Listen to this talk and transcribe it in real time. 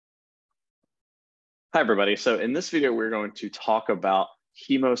Hi, everybody. So in this video, we're going to talk about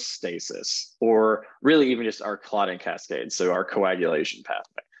hemostasis, or really even just our clotting cascade, so our coagulation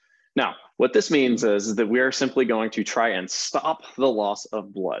pathway. Now, what this means is that we are simply going to try and stop the loss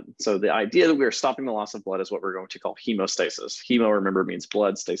of blood. So the idea that we are stopping the loss of blood is what we're going to call hemostasis. Hemo, remember, means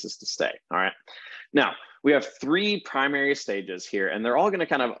blood, stasis to stay, all right? Now, we have three primary stages here, and they're all going to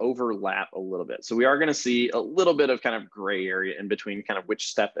kind of overlap a little bit. So we are going to see a little bit of kind of gray area in between kind of which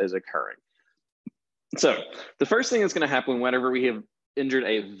step is occurring. So the first thing that's going to happen whenever we have injured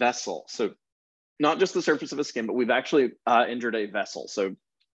a vessel, so not just the surface of a skin, but we've actually injured a vessel. So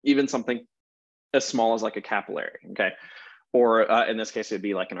even something as small as like a capillary, okay? Or in this case, it'd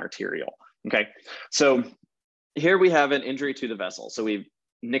be like an arterial, okay? So here we have an injury to the vessel. So we've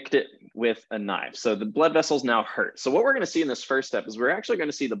nicked it with a knife. So the blood vessels now hurt. So what we're going to see in this first step is we're actually going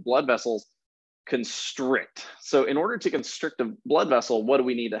to see the blood vessels constrict. So in order to constrict a blood vessel, what do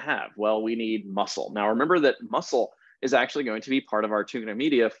we need to have? Well, we need muscle. Now, remember that muscle is actually going to be part of our tuna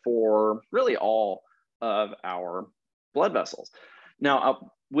media for really all of our blood vessels.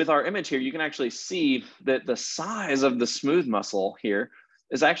 Now, with our image here, you can actually see that the size of the smooth muscle here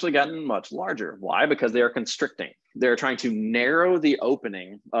has actually gotten much larger. Why? Because they are constricting. They're trying to narrow the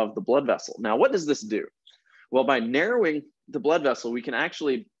opening of the blood vessel. Now, what does this do? Well, by narrowing the blood vessel, we can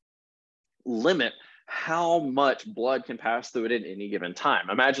actually limit how much blood can pass through it at any given time.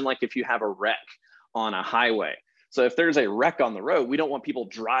 Imagine like if you have a wreck on a highway. So if there's a wreck on the road, we don't want people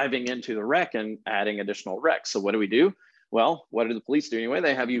driving into the wreck and adding additional wrecks. So what do? Well, what do the police do anyway?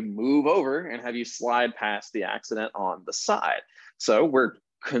 They have you move over and have you slide past the accident on the side. So we're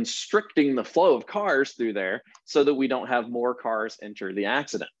constricting the flow of cars through there so that we don't have more cars enter the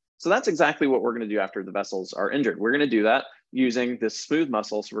accident. So that's exactly what we're going to do after the vessels are injured. We're going to do that using this smooth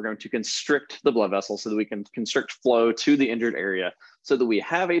muscle. So we're going to constrict the blood vessel so that we can constrict flow to the injured area so that we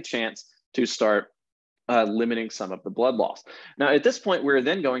have a chance to start limiting some of the blood loss. Now, at this point, we're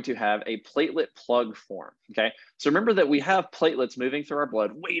then going to have a platelet plug form, okay? So remember that we have platelets moving through our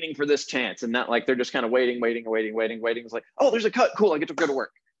blood, waiting for this chance, and not like they're just kind of waiting. It's like, oh, there's a cut, cool, I get to go to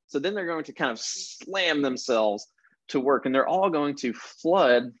work. So then they're going to kind of slam themselves to work, and they're all going to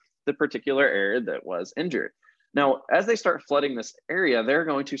flood the particular area that was injured. Now, as they start flooding this area, they're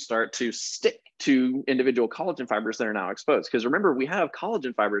going to start to stick to individual collagen fibers that are now exposed. Because remember, we have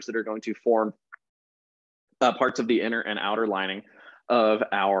collagen fibers that are going to form parts of the inner and outer lining of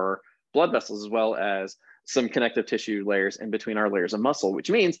our blood vessels, as well as some connective tissue layers in between our layers of muscle,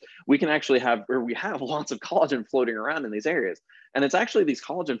 which means we can actually have, or we have lots of collagen floating around in these areas. And it's actually these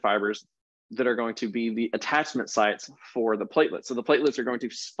collagen fibers that are going to be the attachment sites for the platelets. So the platelets are going to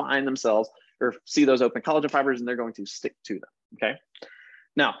find themselves or see those open collagen fibers, and they're going to stick to them, okay?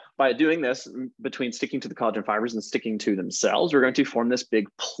 Now, by doing this, between sticking to the collagen fibers and sticking to themselves, we're going to form this big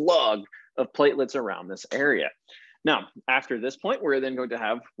plug of platelets around this area. Now, after this point, we're then going to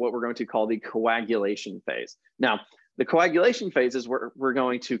have what we're going to call the coagulation phase. Now, the coagulation phase is where we're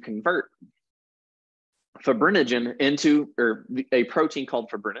going to convert fibrinogen into, or a protein called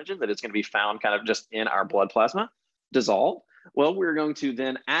fibrinogen that is going to be found kind of just in our blood plasma, dissolve. Well, we're going to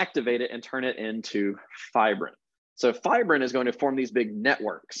then activate it and turn it into fibrin. So fibrin is going to form these big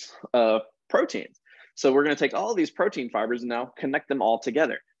networks of proteins. So we're going to take all of these protein fibers and now connect them all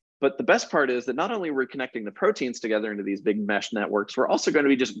together. But the best part is that not only are we connecting the proteins together into these big mesh networks, we're also going to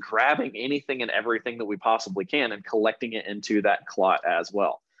be just grabbing anything and everything that we possibly can and collecting it into that clot as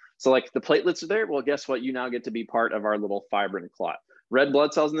well. So like the platelets are there, well, guess what? You now get to be part of our little fibrin clot. Red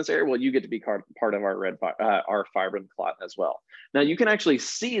blood cells in this area, well, you get to be part of our fibrin clot as well. Now you can actually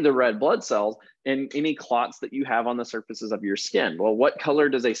see the red blood cells in any clots that you have on the surfaces of your skin. Well, what color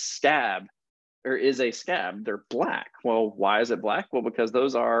does a scab, or is a scab? They're black. Well, why is it black? Well, because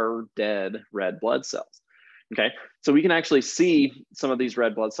those are dead red blood cells. Okay, so we can actually see some of these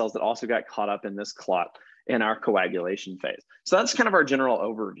red blood cells that also got caught up in this clot in our coagulation phase. So that's kind of our general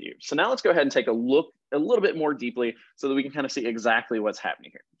overview. So now let's go ahead and take a look a little bit more deeply so that we can kind of see exactly what's happening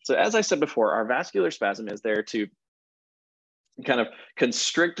here. So as I said before, our vascular spasm is there to kind of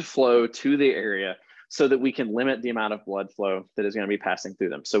constrict flow to the area so that we can limit the amount of blood flow that is going to be passing through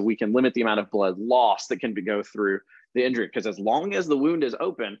them. So we can limit the amount of blood loss that can go through the injury, because as long as the wound is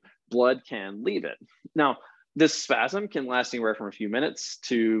open, blood can leave it. Now, this spasm can last anywhere from a few minutes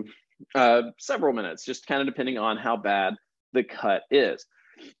to several minutes, just kind of depending on how bad the cut is.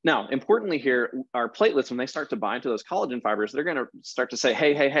 Now, importantly here, our platelets, when they start to bind to those collagen fibers, they're going to start to say,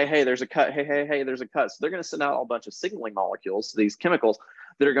 hey, there's a cut. Hey, there's a cut. So they're going to send out a bunch of signaling molecules, these chemicals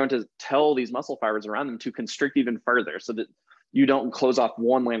that are going to tell these muscle fibers around them to constrict even further, so that you don't close off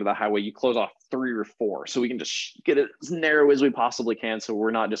one lane of the highway, you close off 3 or 4. So we can just get it as narrow as we possibly can, so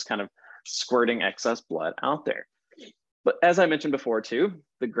we're not just kind of squirting excess blood out there. But as I mentioned before too,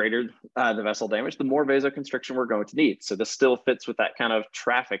 the greater the vessel damage, the more vasoconstriction we're going to need. So this still fits with that kind of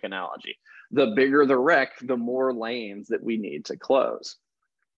traffic analogy. The bigger the wreck, the more lanes that we need to close.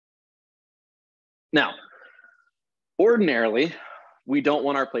 Now, ordinarily, we don't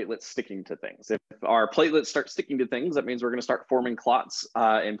want our platelets sticking to things. If our platelets start sticking to things, that means we're going to start forming clots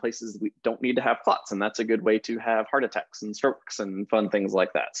in places we don't need to have clots. And that's a good way to have heart attacks and strokes and fun things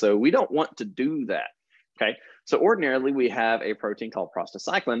like that. So we don't want to do that. Okay. So ordinarily, we have a protein called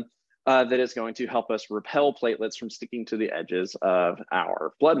prostacyclin that is going to help us repel platelets from sticking to the edges of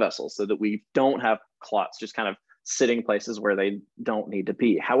our blood vessels so that we don't have clots just kind of sitting places where they don't need to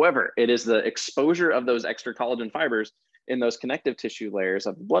be. However, it is the exposure of those extra collagen fibers in those connective tissue layers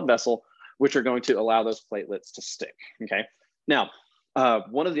of the blood vessel, which are going to allow those platelets to stick, okay? Now,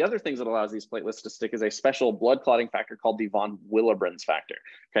 one of the other things that allows these platelets to stick is a special blood clotting factor called the von Willebrand's factor,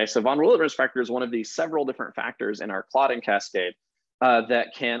 okay? So von Willebrand's factor is one of the several different factors in our clotting cascade that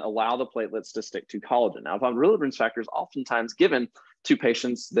can allow the platelets to stick to collagen. Now, von Willebrand's factor is oftentimes given to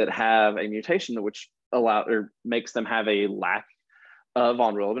patients that have a mutation which makes them have a lack of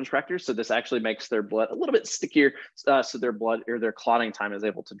von Willebrand's factor. So this actually makes their blood a little bit stickier, so their blood or their clotting time is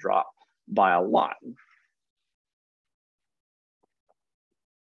able to drop by a lot.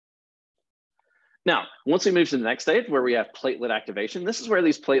 Now, once we move to the next stage where we have platelet activation, this is where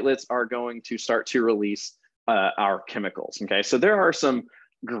these platelets are going to start to release our chemicals, okay? So there are some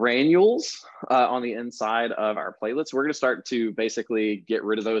granules on the inside of our platelets. We're going to start to basically get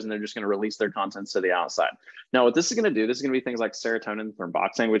rid of those, and they're just going to release their contents to the outside. Now, what this is going to do, this is going to be things like serotonin and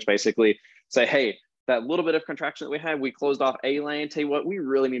thromboxane, which basically say, hey, that little bit of contraction that we had, we closed off a lane. Tell you what, we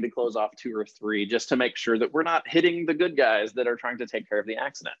really need to close off 2 or 3 just to make sure that we're not hitting the good guys that are trying to take care of the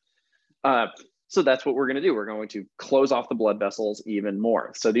accident. So that's what we're going to do. We're going to close off the blood vessels even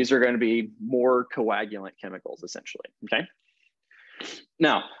more. So these are going to be more coagulant chemicals, essentially, okay?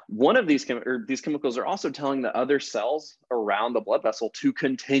 Now, one of these chemicals are also telling the other cells around the blood vessel to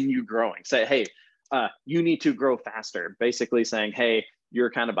continue growing. Say, hey, you need to grow faster. Basically saying, hey,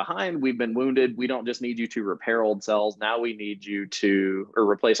 you're kind of behind. We've been wounded. We don't just need you to repair old cells. Now we need you to, or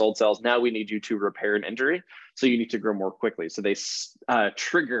replace old cells. Now we need you to repair an injury. So you need to grow more quickly. So they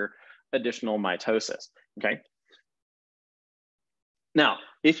trigger additional mitosis, okay? Now,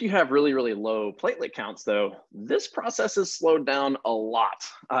 if you have really, really low platelet counts though, this process is slowed down a lot.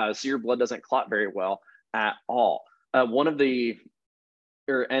 So your blood doesn't clot very well at all. One of the,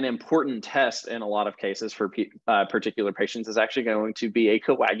 or an important test in a lot of cases for particular patients is actually going to be a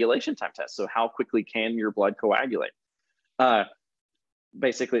coagulation time test. So how quickly can your blood coagulate?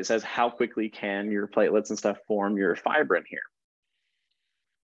 Basically it says how quickly can your platelets and stuff form your fibrin here.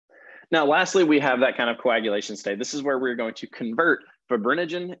 Now, lastly, we have that kind of coagulation state. This is where we're going to convert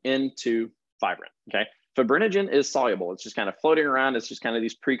fibrinogen into fibrin, okay? Fibrinogen is soluble. It's just kind of floating around. It's just kind of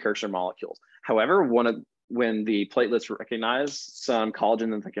these precursor molecules. However, when the platelets recognize some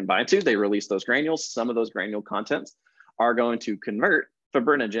collagen that they can bind to, they release those granules. Some of those granule contents are going to convert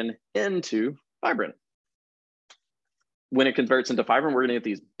fibrinogen into fibrin. When it converts into fibrin, we're gonna get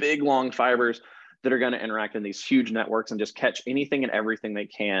these big, long fibers that are going to interact in these huge networks and just catch anything and everything they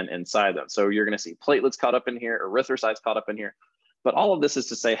can inside them. So you're going to see platelets caught up in here, erythrocytes caught up in here. But all of this is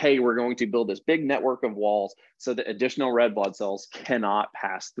to say, hey, we're going to build this big network of walls so that additional red blood cells cannot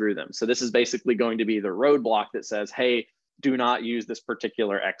pass through them. So this is basically going to be the roadblock that says, hey, do not use this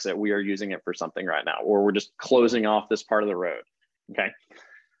particular exit. We are using it for something right now, or we're just closing off this part of the road, okay?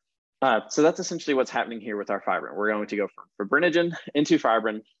 So that's essentially what's happening here with our fibrin. We're going to go from fibrinogen into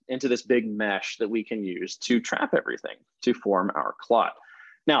fibrin into this big mesh that we can use to trap everything to form our clot.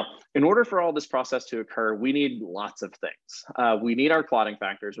 Now, in order for all this process to occur, we need lots of things. We need our clotting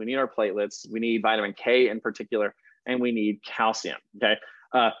factors, we need our platelets, we need vitamin K in particular, and we need calcium, okay?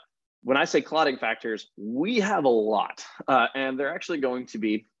 When I say clotting factors, we have a lot, and they're actually going to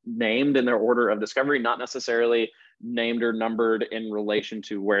be named in their order of discovery, not necessarily named or numbered in relation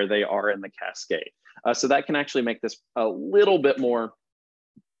to where they are in the cascade. So that can actually make this a little bit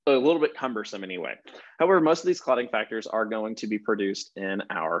cumbersome anyway. However, most of these clotting factors are going to be produced in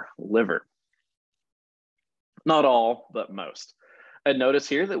our liver. Not all, but most. And notice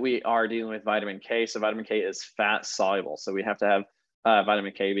here that we are dealing with vitamin K. So vitamin K is fat soluble. So we have to have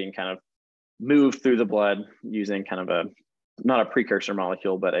vitamin K being kind of moved through the blood using kind of not a precursor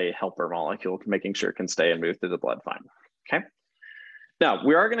molecule, but a helper molecule, making sure it can stay and move through the blood fine, okay? Now,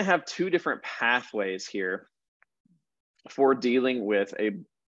 we are gonna have 2 different pathways here for dealing with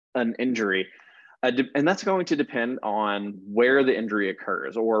an injury, and that's going to depend on where the injury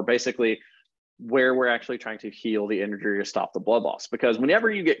occurs, or basically where we're actually trying to heal the injury or stop the blood loss. Because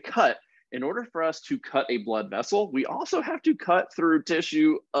whenever you get cut, in order for us to cut a blood vessel, we also have to cut through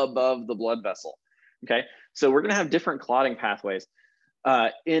tissue above the blood vessel. Okay, so we're going to have different clotting pathways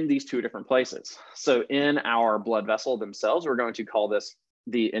in these two different places. So in our blood vessel themselves, we're going to call this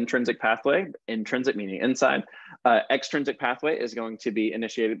the intrinsic pathway, intrinsic meaning inside. Extrinsic pathway is going to be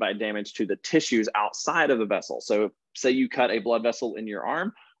initiated by damage to the tissues outside of the vessel. So say you cut a blood vessel in your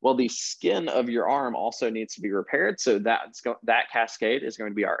arm, well, the skin of your arm also needs to be repaired. So that cascade is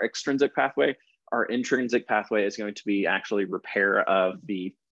going to be our extrinsic pathway. Our intrinsic pathway is going to be actually repair of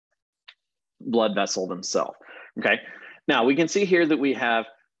the blood vessel themselves. Okay, now we can see here that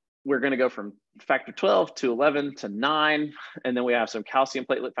we're going to go from factor 12 to 11 to 9, and then we have some calcium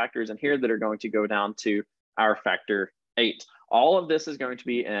platelet factors in here that are going to go down to our factor 8. All of this is going to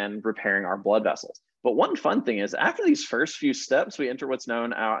be in repairing our blood vessels. But one fun thing is after these first few steps, we enter what's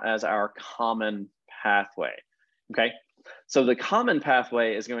known as our common pathway. Okay, so the common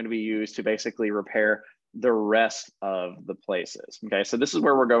pathway is going to be used to basically repair the rest of the places. Okay, so this is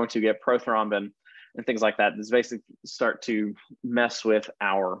where we're going to get prothrombin and things like that. This basically start to mess with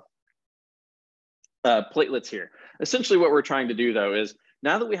our platelets here. Essentially what we're trying to do though is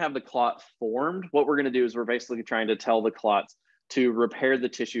now that we have the clot formed, what we're going to do is we're basically trying to tell the clots to repair the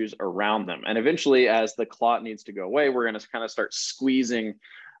tissues around them. And eventually as the clot needs to go away, we're going to kind of start squeezing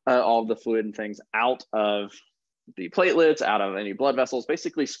all of the fluid and things out of the platelets, out of any blood vessels,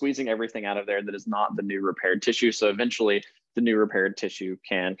 basically squeezing everything out of there that is not the new repaired tissue. So eventually the new repaired tissue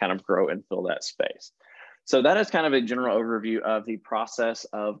can kind of grow and fill that space. So that is kind of a general overview of the process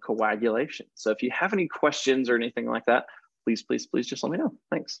of coagulation. So if you have any questions or anything like that, please just let me know.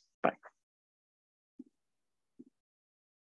 Thanks. Bye.